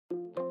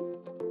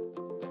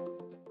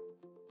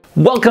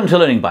Welcome to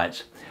Learning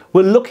Bites.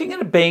 We're looking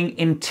at being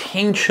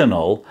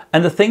intentional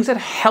and the things that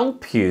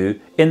help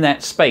you in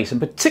that space. And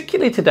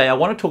particularly today, I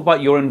want to talk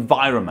about your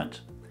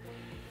environment.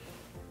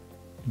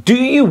 Do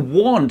you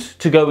want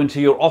to go into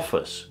your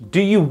office?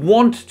 Do you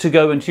want to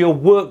go into your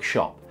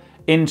workshop,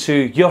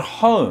 into your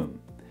home?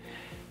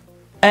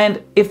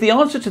 And if the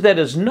answer to that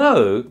is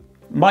no,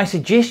 my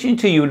suggestion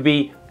to you would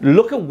be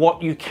look at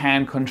what you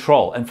can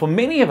control. And for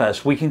many of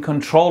us, we can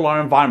control our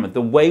environment,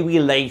 the way we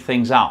lay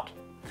things out.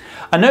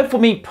 I know for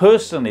me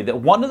personally that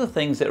one of the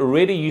things that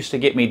really used to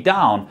get me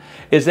down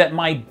is that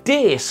my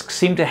desk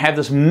seemed to have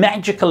this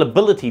magical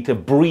ability to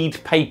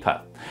breed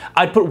paper.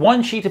 I'd put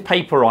one sheet of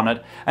paper on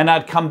it and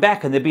I'd come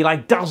back and there'd be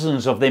like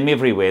dozens of them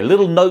everywhere,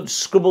 little notes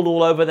scribbled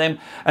all over them,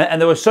 and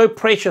they were so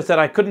precious that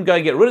I couldn't go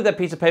and get rid of that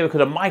piece of paper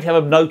because it might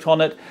have a note on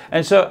it.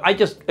 And so I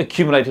just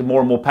accumulated more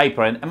and more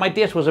paper, and my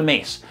desk was a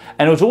mess,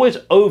 and it was always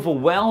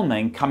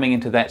overwhelming coming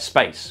into that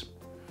space.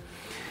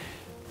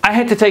 I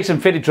had to take some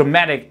fairly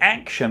dramatic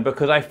action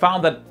because I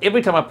found that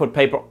every time I put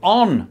paper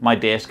on my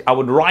desk, I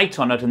would write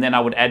on it and then I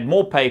would add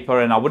more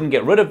paper and I wouldn't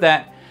get rid of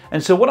that.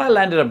 And so what I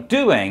landed up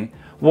doing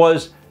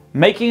was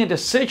making a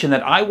decision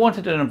that I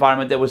wanted an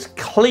environment that was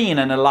clean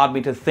and allowed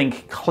me to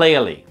think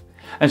clearly.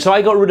 And so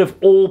I got rid of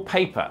all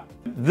paper.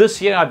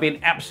 This year I've been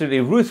absolutely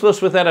ruthless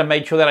with that. I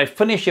made sure that I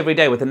finish every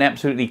day with an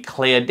absolutely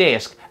clear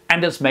desk,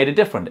 and it's made a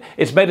difference.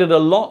 It's made it a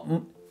lot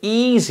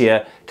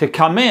easier to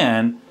come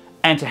in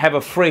and to have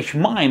a fresh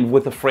mind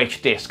with a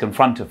fresh desk in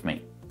front of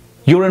me.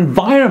 Your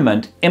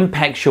environment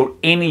impacts your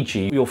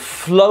energy, your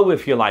flow,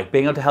 if you like,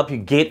 being able to help you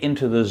get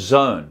into the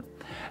zone.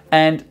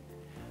 And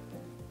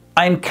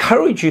I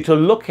encourage you to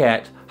look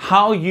at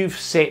how you've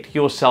set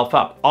yourself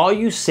up. Are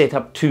you set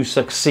up to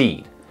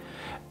succeed?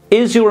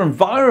 Is your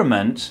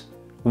environment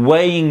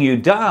weighing you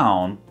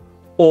down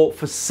or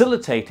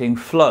facilitating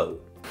flow?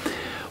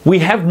 We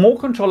have more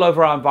control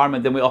over our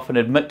environment than we often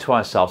admit to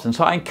ourselves. And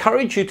so I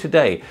encourage you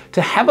today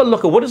to have a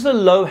look at what is the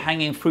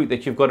low-hanging fruit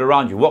that you've got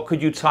around you. What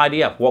could you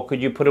tidy up? What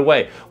could you put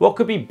away? What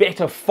could be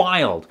better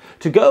filed?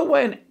 To go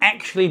away and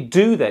actually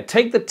do that.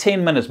 Take the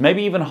 10 minutes,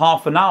 maybe even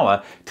half an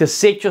hour to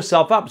set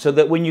yourself up so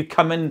that when you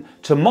come in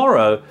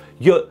tomorrow,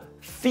 you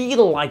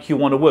feel like you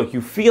want to work.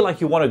 You feel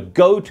like you want to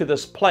go to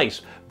this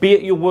place, be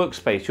it your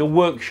workspace, your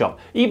workshop,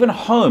 even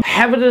home.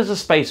 Have it as a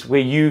space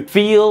where you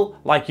feel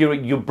like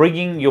you're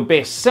bringing your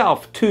best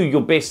self to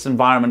your best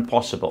environment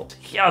possible.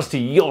 Here's to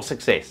your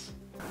success.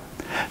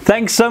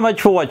 Thanks so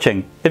much for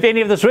watching. If any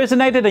of this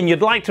resonated and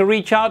you'd like to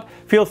reach out,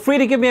 feel free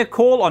to give me a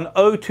call on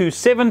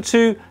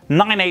 0272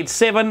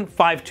 987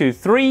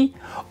 523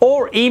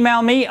 or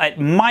email me at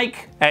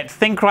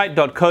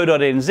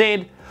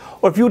mike@thinkright.co.nz.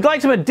 Or if you would like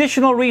some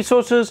additional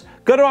resources,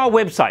 go to our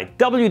website,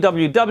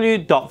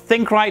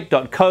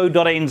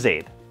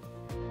 www.thinkright.co.nz.